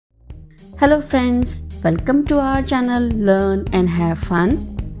Hello friends, welcome to our channel Learn and Have Fun.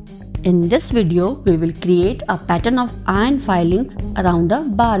 In this video, we will create a pattern of iron filings around a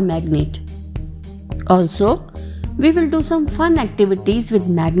bar magnet. Also, we will do some fun activities with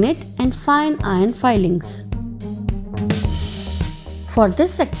magnet and fine iron filings. For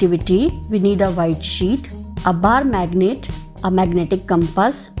this activity, we need a white sheet, a bar magnet, a magnetic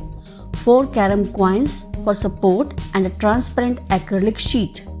compass, 4 carom coins for support and a transparent acrylic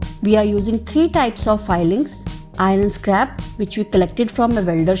sheet. We are using 3 types of filings: iron scrap, which we collected from a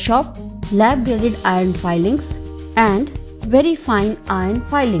welder shop, lab graded iron filings, and very fine iron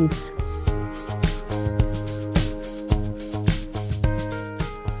filings.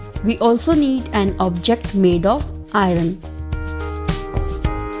 We also need an object made of iron.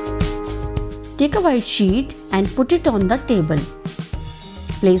 Take a white sheet and put it on the table.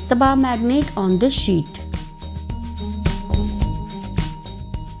 Place the bar magnet on this sheet.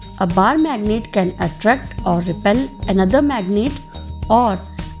 A bar magnet can attract or repel another magnet or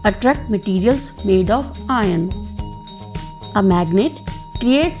attract materials made of iron. A magnet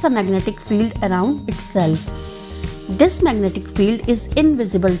creates a magnetic field around itself. This magnetic field is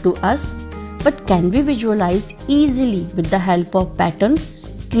invisible to us but can be visualized easily with the help of pattern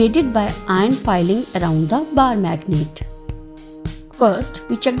created by iron filing around the bar magnet. First,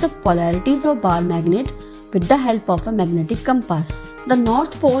 we check the polarities of bar magnet with the help of a magnetic compass. The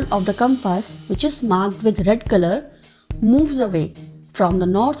north pole of the compass, which is marked with red color, moves away from the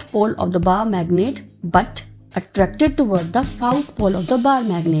north pole of the bar magnet but attracted toward the south pole of the bar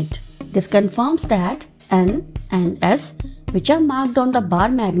magnet. This confirms that N and S, which are marked on the bar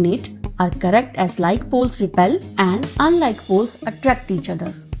magnet, are correct as like poles repel and unlike poles attract each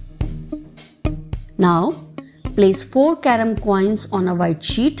other. Now, place 4 carom coins on a white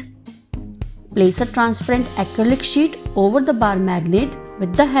sheet. Place a transparent acrylic sheet over the bar magnet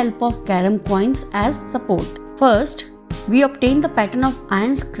with the help of carom coins as support. First, we obtain the pattern of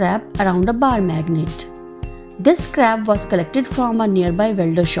iron scrap around a bar magnet. This scrap was collected from a nearby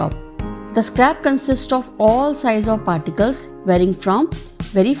welder shop. The scrap consists of all size of particles varying from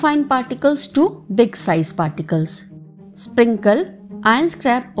very fine particles to big size particles. Sprinkle iron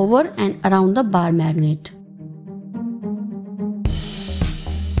scrap over and around the bar magnet.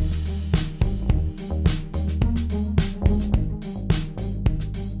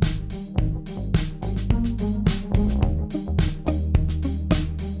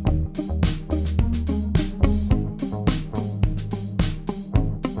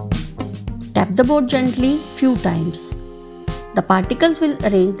 Tap the board gently few times. The particles will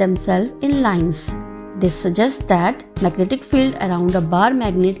arrange themselves in lines. This suggests that magnetic field around a bar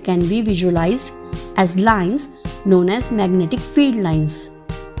magnet can be visualized as lines known as magnetic field lines.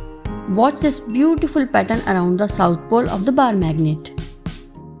 Watch this beautiful pattern around the south pole of the bar magnet.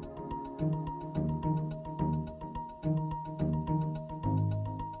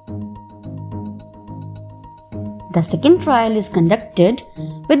 The second trial is conducted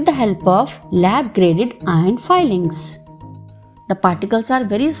with the help of lab graded iron filings. The particles are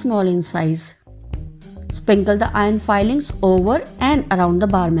very small in size. Sprinkle the iron filings over and around the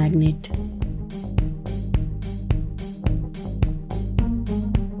bar magnet.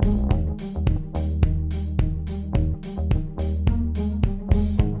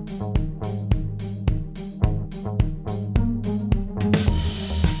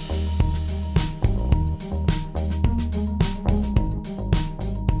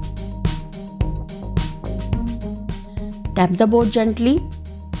 Tap the board gently.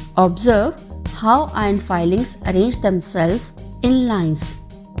 Observe how iron filings arrange themselves in lines.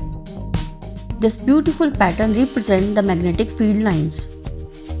 This beautiful pattern represents the magnetic field lines.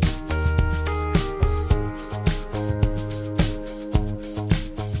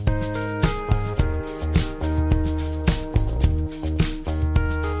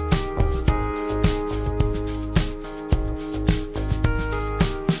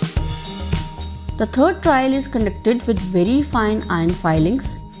 The third trial is conducted with very fine iron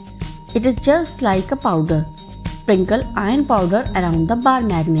filings. It is just like a powder. Sprinkle iron powder around the bar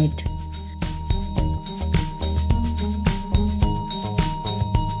magnet.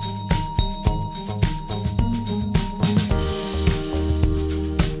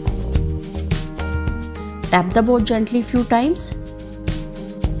 Tap the board gently few times.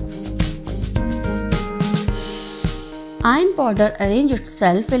 Iron powder arranges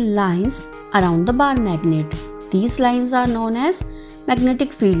itself in lines around the bar magnet. These lines are known as magnetic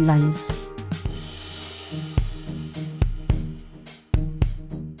field lines.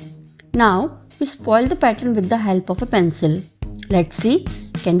 Now, we spoil the pattern with the help of a pencil. Let's see,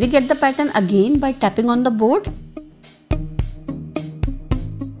 can we get the pattern again by tapping on the board?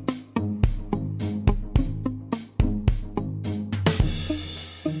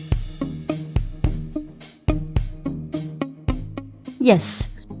 Yes,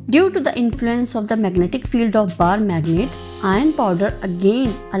 due to the influence of the magnetic field of bar magnet, iron powder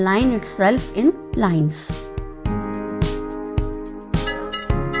again align itself in lines.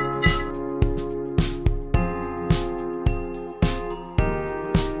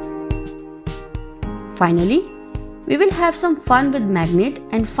 Finally, we will have some fun with magnet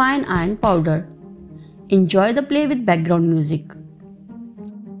and fine iron powder. Enjoy the play with background music.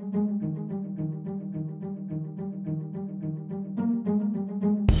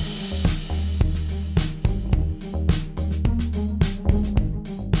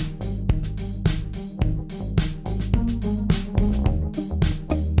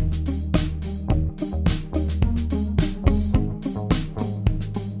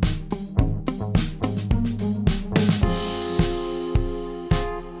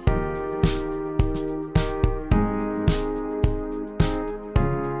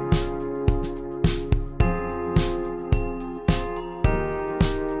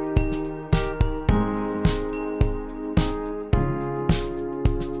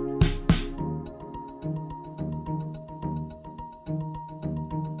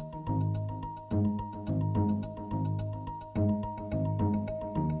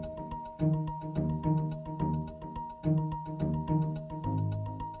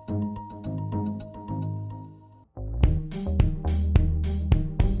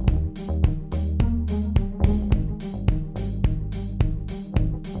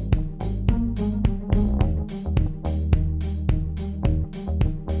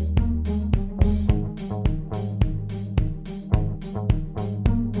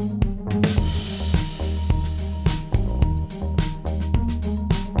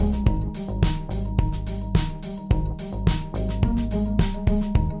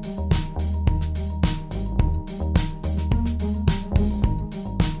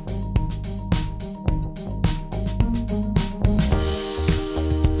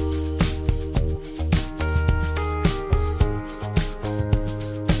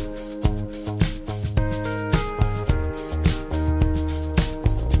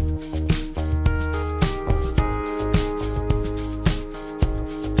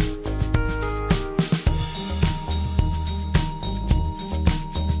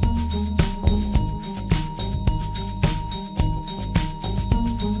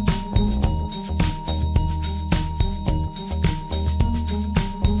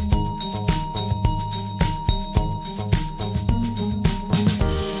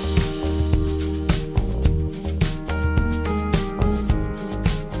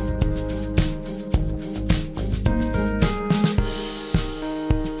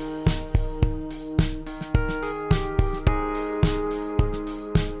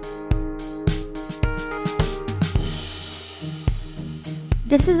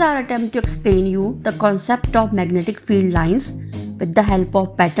 This is our attempt to explain you the concept of magnetic field lines with the help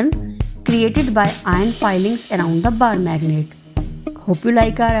of pattern created by iron filings around the bar magnet. Hope you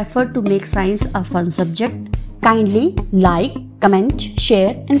like our effort to make science a fun subject. Kindly like, comment,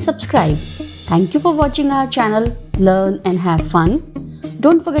 share and subscribe. Thank you for watching our channel. Learn and have fun.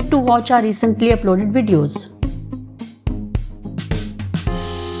 Don't forget to watch our recently uploaded videos.